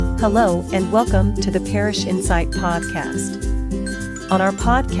Hello and welcome to the Parish Insight Podcast. On our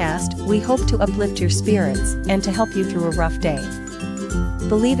podcast, we hope to uplift your spirits and to help you through a rough day.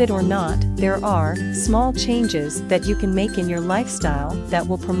 Believe it or not, there are small changes that you can make in your lifestyle that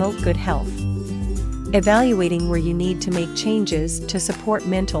will promote good health. Evaluating where you need to make changes to support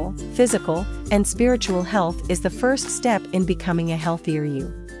mental, physical, and spiritual health is the first step in becoming a healthier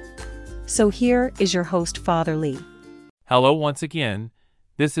you. So here is your host, Father Lee. Hello once again.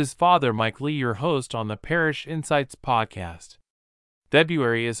 This is Father Mike Lee, your host on the Parish Insights Podcast.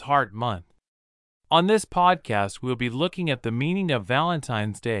 February is Heart Month. On this podcast, we'll be looking at the meaning of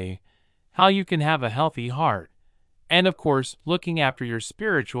Valentine's Day, how you can have a healthy heart, and of course, looking after your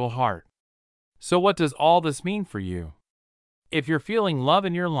spiritual heart. So what does all this mean for you? If you're feeling love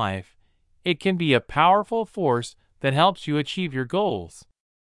in your life, it can be a powerful force that helps you achieve your goals.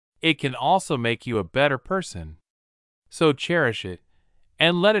 It can also make you a better person. So cherish it,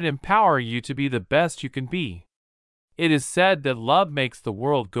 and let it empower you to be the best you can be. It is said that love makes the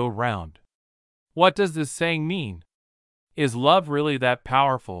world go round. What does this saying mean? Is love really that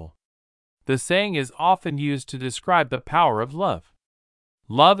powerful? The saying is often used to describe the power of love.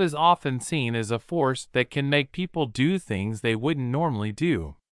 Love is often seen as a force that can make people do things they wouldn't normally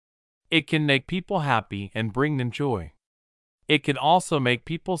do. It can make people happy and bring them joy. It can also make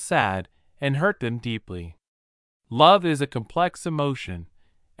people sad and hurt them deeply. Love is a complex emotion,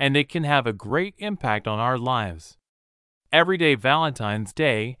 and it can have a great impact on our lives. Everyday Valentine's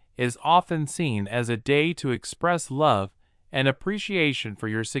Day is often seen as a day to express love and appreciation for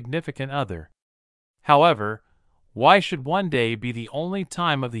your significant other. However, why should one day be the only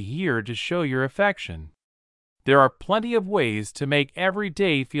time of the year to show your affection? There are plenty of ways to make every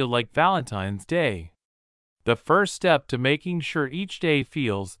day feel like Valentine's Day. The first step to making sure each day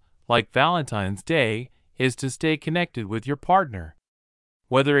feels like Valentine's Day is to stay connected with your partner.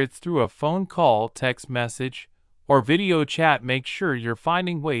 Whether it's through a phone call, text message, or video chat, make sure you're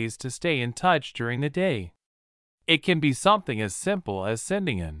finding ways to stay in touch during the day. It can be something as simple as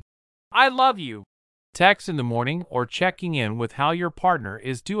sending an "I love you" text in the morning or checking in with how your partner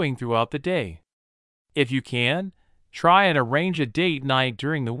is doing throughout the day. If you can, try and arrange a date night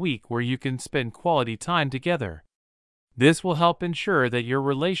during the week where you can spend quality time together. This will help ensure that your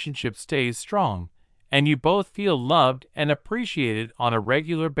relationship stays strong and you both feel loved and appreciated on a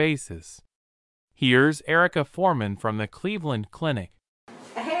regular basis. Here's Erica Foreman from the Cleveland Clinic.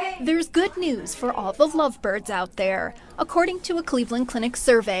 There's good news for all the lovebirds out there. According to a Cleveland Clinic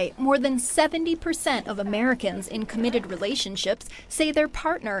survey, more than 70% of Americans in committed relationships say their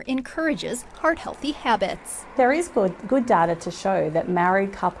partner encourages heart-healthy habits. There is good data to show that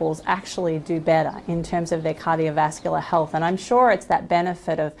married couples actually do better in terms of their cardiovascular health, and I'm sure it's that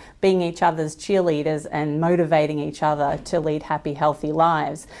benefit of being each other's cheerleaders and motivating each other to lead happy, healthy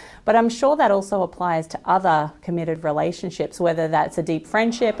lives. But I'm sure that also applies to other committed relationships, whether that's a deep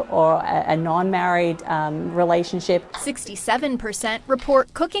friendship or a non-married relationship. 67%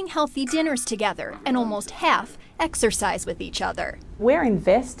 report cooking healthy dinners together, and almost half exercise with each other. We're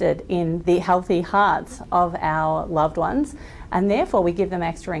invested in the healthy hearts of our loved ones, and therefore we give them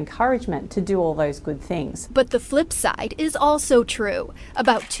extra encouragement to do all those good things. But the flip side is also true.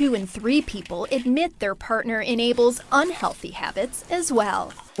 About 2 in 3 people admit their partner enables unhealthy habits as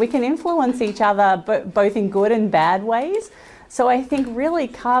well. We can influence each other both in good and bad ways. So I think really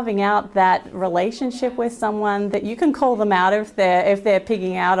carving out that relationship with someone that you can call them out if they're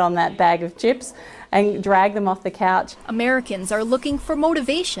pigging out on that bag of chips and drag them off the couch. Americans are looking for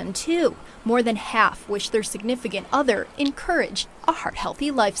motivation too. More than half wish their significant other encouraged a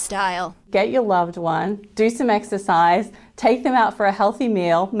heart-healthy lifestyle. Get your loved one, do some exercise, take them out for a healthy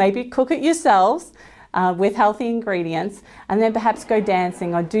meal, maybe cook it yourselves with healthy ingredients, and then perhaps go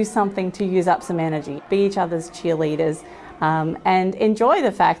dancing or do something to use up some energy. Be each other's cheerleaders. And enjoy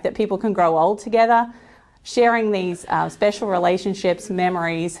the fact that people can grow old together, sharing these special relationships,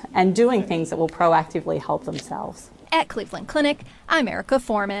 memories, and doing things that will proactively help themselves. At Cleveland Clinic, I'm Erica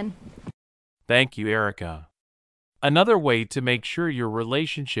Foreman. Thank you, Erica. Another way to make sure your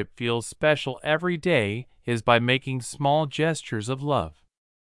relationship feels special every day is by making small gestures of love.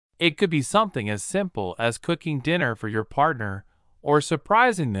 It could be something as simple as cooking dinner for your partner or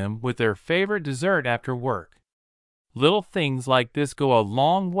surprising them with their favorite dessert after work. Little things like this go a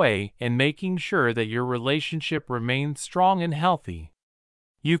long way in making sure that your relationship remains strong and healthy.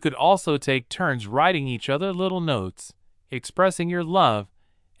 You could also take turns writing each other little notes, expressing your love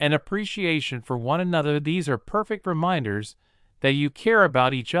and appreciation for one another. These are perfect reminders that you care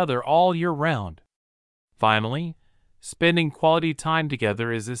about each other all year round. Finally, spending quality time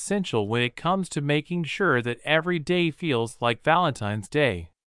together is essential when it comes to making sure that every day feels like Valentine's Day.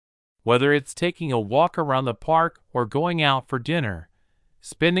 Whether it's taking a walk around the park or going out for dinner,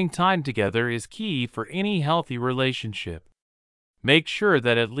 spending time together is key for any healthy relationship. Make sure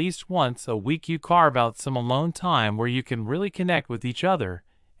that at least once a week you carve out some alone time where you can really connect with each other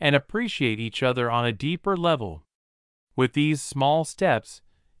and appreciate each other on a deeper level. With these small steps,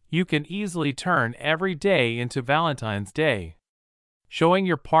 you can easily turn every day into Valentine's Day. Showing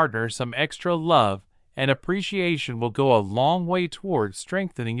your partner some extra love and appreciation will go a long way towards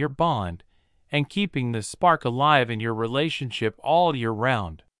strengthening your bond and keeping the spark alive in your relationship all year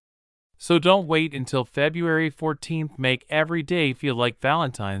round. So don't wait until February 14th. Make every day feel like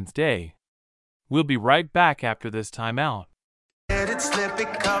Valentine's Day. We'll be right back after this time out. Get it, slip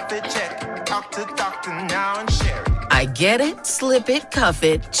it, cuff it, check it. Talk to doctor now and share it. I get it, slip it, cuff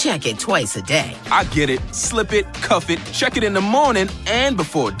it, check it twice a day. I get it, slip it, cuff it, check it in the morning and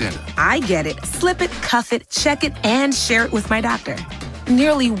before dinner. I get it, slip it, cuff it, check it, and share it with my doctor.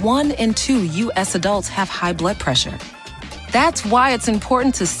 Nearly 1 in 2 U.S. adults have high blood pressure. That's why it's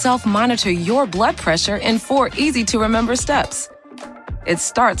important to self-monitor your blood pressure in 4 easy-to-remember steps. It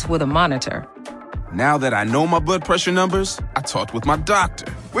starts with a monitor. Now that I know my blood pressure numbers, I talked with my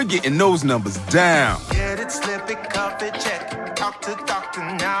doctor. We're getting those numbers down. Get it, slip it, cuff it, check it. Talk to doctor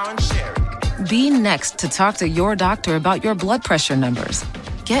now and share it. Be next to talk to your doctor about your blood pressure numbers.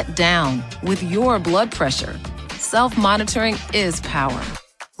 Get down with your blood pressure. Self-monitoring is power.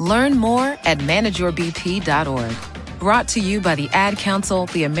 Learn more at manageyourbp.org. Brought to you by the Ad Council,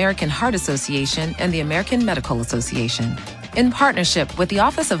 the American Heart Association, and the American Medical Association, in partnership with the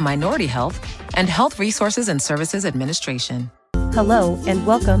Office of Minority Health and Health Resources and Services Administration. Hello and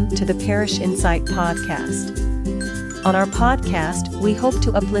welcome to the Parish Insight Podcast. On our podcast, we hope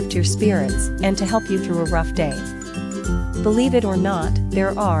to uplift your spirits and to help you through a rough day. Believe it or not,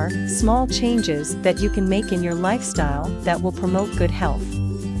 there are small changes that you can make in your lifestyle that will promote good health.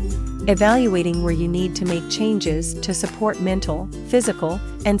 Evaluating where you need to make changes to support mental, physical,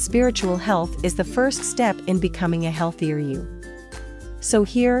 and spiritual health is the first step in becoming a healthier you. So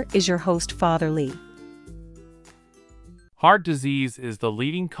here is your host, Father Lee. Heart disease is the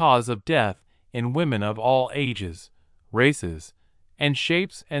leading cause of death in women of all ages, races, and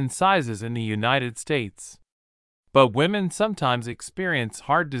shapes and sizes in the United States. But women sometimes experience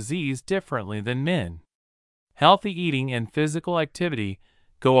heart disease differently than men. Healthy eating and physical activity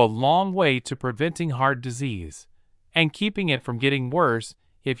go a long way to preventing heart disease and keeping it from getting worse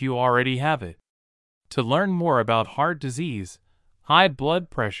if you already have it. To learn more about heart disease, high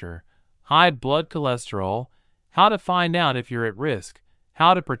blood pressure, high blood cholesterol, how to find out if you're at risk,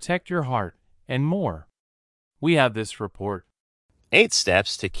 how to protect your heart, and more, we have this report. 8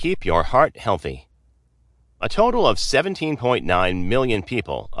 steps to keep your heart healthy. A total of 17.9 million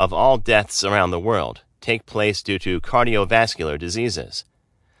people of all deaths around the world take place due to cardiovascular diseases.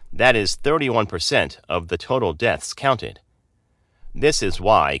 That is 31% of the total deaths counted. This is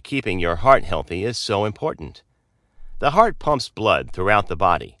why keeping your heart healthy is so important. The heart pumps blood throughout the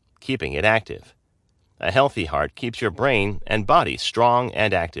body, keeping it active. A healthy heart keeps your brain and body strong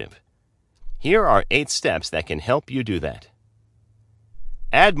and active. Here are 8 steps that can help you do that.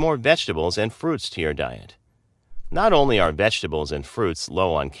 Add more vegetables and fruits to your diet. Not only are vegetables and fruits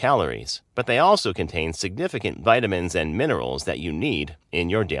low on calories, but they also contain significant vitamins and minerals that you need in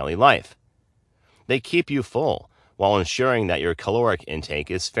your daily life. They keep you full while ensuring that your caloric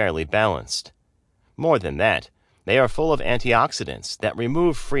intake is fairly balanced. More than that, they are full of antioxidants that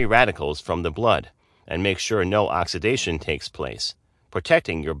remove free radicals from the blood and make sure no oxidation takes place,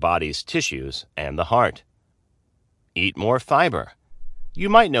 protecting your body's tissues and the heart. Eat more fiber. You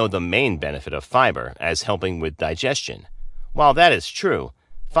might know the main benefit of fiber as helping with digestion. While that is true,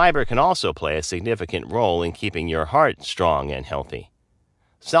 fiber can also play a significant role in keeping your heart strong and healthy.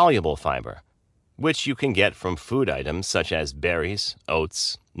 Soluble fiber, which you can get from food items such as berries,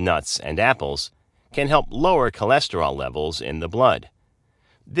 oats, nuts, and apples, can help lower cholesterol levels in the blood.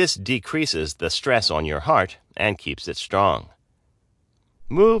 This decreases the stress on your heart and keeps it strong.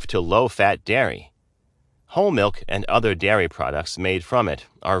 Move to low-fat dairy. Whole milk and other dairy products made from it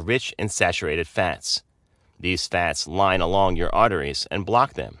are rich in saturated fats. These fats line along your arteries and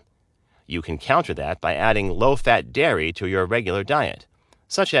block them. You can counter that by adding low-fat dairy to your regular diet,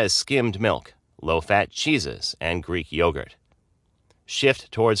 such as skimmed milk, low-fat cheeses, and Greek yogurt.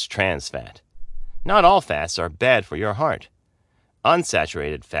 Shift towards trans fat. Not all fats are bad for your heart.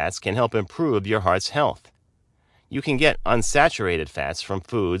 Unsaturated fats can help improve your heart's health. You can get unsaturated fats from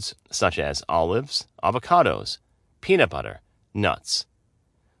foods such as olives, avocados, peanut butter, nuts.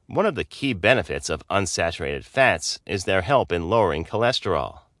 One of the key benefits of unsaturated fats is their help in lowering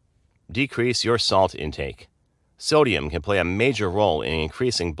cholesterol. Decrease your salt intake. Sodium can play a major role in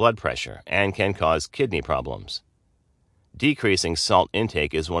increasing blood pressure and can cause kidney problems. Decreasing salt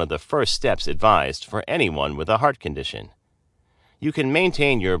intake is one of the first steps advised for anyone with a heart condition. You can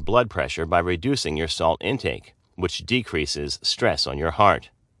maintain your blood pressure by reducing your salt intake, which decreases stress on your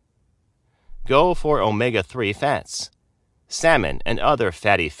heart. Go for omega-3 fats. Salmon and other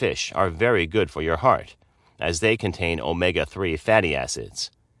fatty fish are very good for your heart, as they contain omega-3 fatty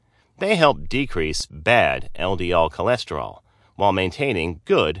acids. They help decrease bad LDL cholesterol while maintaining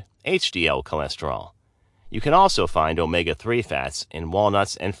good HDL cholesterol. You can also find omega-3 fats in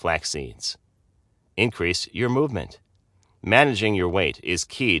walnuts and flax seeds. Increase your movement. Managing your weight is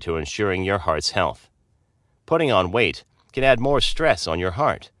key to ensuring your heart's health. Putting on weight can add more stress on your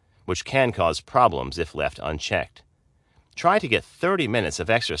heart, which can cause problems if left unchecked. Try to get 30 minutes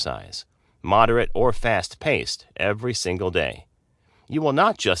of exercise, moderate or fast-paced, every single day. You will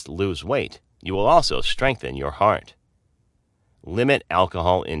not just lose weight, you will also strengthen your heart. Limit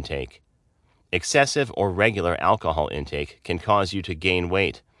alcohol intake. Excessive or regular alcohol intake can cause you to gain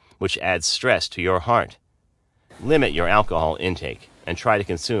weight, which adds stress to your heart. Limit your alcohol intake and try to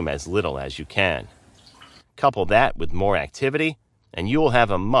consume as little as you can. Couple that with more activity, and you will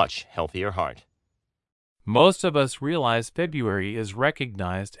have a much healthier heart. Most of us realize February is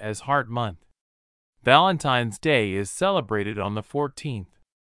recognized as Heart Month. Valentine's Day is celebrated on the 14th.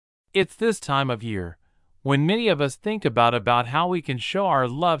 It's this time of year when many of us think about how we can show our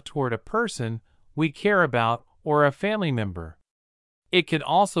love toward a person we care about or a family member. It can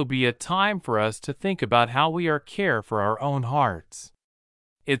also be a time for us to think about how we care for our own hearts.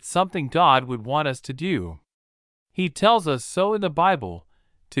 It's something God would want us to do. He tells us so in the Bible,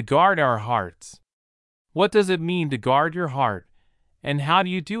 to guard our hearts. What does it mean to guard your heart, and how do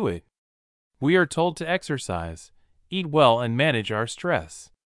you do it? We are told to exercise, eat well, and manage our stress.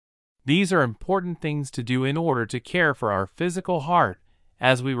 These are important things to do in order to care for our physical heart,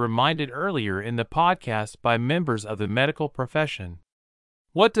 as we reminded earlier in the podcast by members of the medical profession.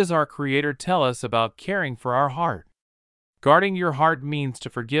 What does our Creator tell us about caring for our heart? Guarding your heart means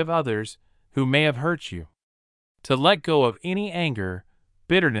to forgive others who may have hurt you, to let go of any anger,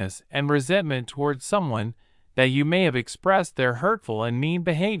 bitterness, and resentment towards someone that you may have expressed their hurtful and mean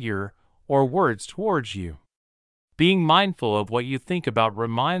behavior or words towards you. Being mindful of what you think about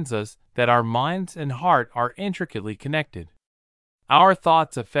reminds us that our minds and heart are intricately connected. Our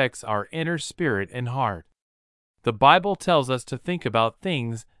thoughts affect our inner spirit and heart. The Bible tells us to think about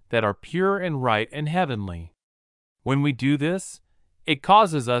things that are pure and right and heavenly. When we do this, it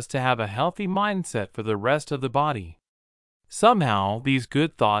causes us to have a healthy mindset for the rest of the body. Somehow, these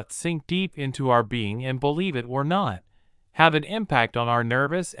good thoughts sink deep into our being and, believe it or not, have an impact on our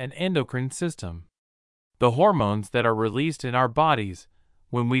nervous and endocrine system. The hormones that are released in our bodies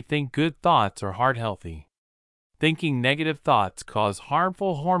when we think good thoughts are heart healthy. Thinking negative thoughts cause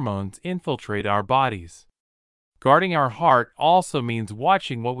harmful hormones infiltrate our bodies. Guarding our heart also means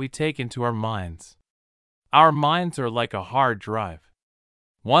watching what we take into our minds. Our minds are like a hard drive.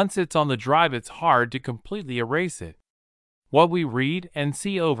 Once it's on the drive, it's hard to completely erase it. What we read and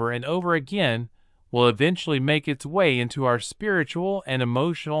see over and over again will eventually make its way into our spiritual and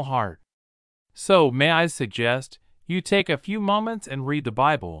emotional heart. So, may I suggest you take a few moments and read the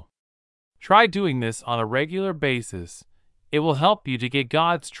Bible. Try doing this on a regular basis. It will help you to get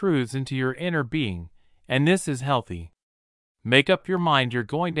God's truths into your inner being, and this is healthy. Make up your mind you're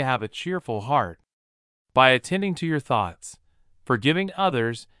going to have a cheerful heart. By attending to your thoughts, forgiving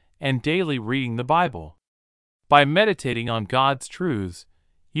others, and daily reading the Bible. By meditating on God's truths,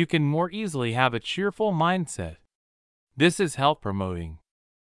 you can more easily have a cheerful mindset. This is health promoting.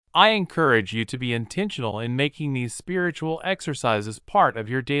 I encourage you to be intentional in making these spiritual exercises part of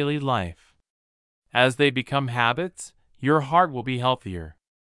your daily life. As they become habits, your heart will be healthier.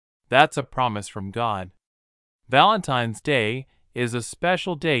 That's a promise from God. Valentine's Day is a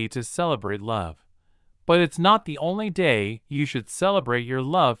special day to celebrate love. But it's not the only day you should celebrate your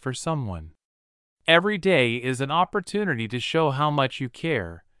love for someone. Every day is an opportunity to show how much you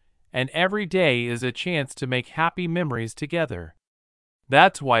care, and every day is a chance to make happy memories together.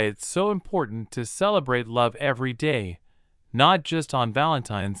 That's why it's so important to celebrate love every day, not just on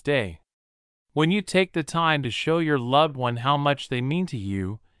Valentine's Day. When you take the time to show your loved one how much they mean to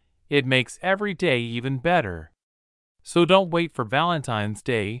you, it makes every day even better. So don't wait for Valentine's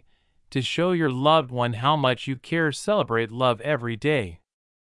Day to show your loved one how much you care. Celebrate love every day.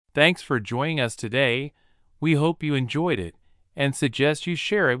 Thanks for joining us today. We hope you enjoyed it and suggest you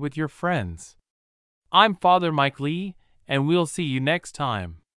share it with your friends. I'm Father Mike Lee, and we'll see you next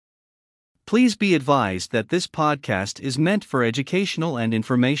time. Please be advised that this podcast is meant for educational and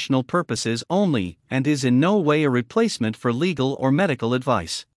informational purposes only and is in no way a replacement for legal or medical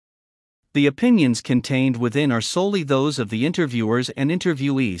advice. The opinions contained within are solely those of the interviewers and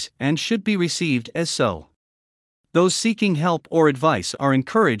interviewees and should be received as so. Those seeking help or advice are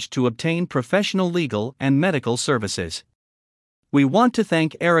encouraged to obtain professional legal and medical services. We want to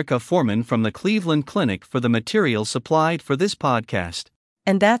thank Erica Foreman from the Cleveland Clinic for the material supplied for this podcast.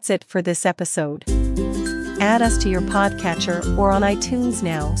 And that's it for this episode. Add us to your podcatcher or on iTunes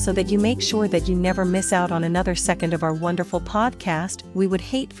now so that you make sure that you never miss out on another second of our wonderful podcast. We would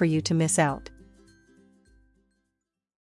hate for you to miss out.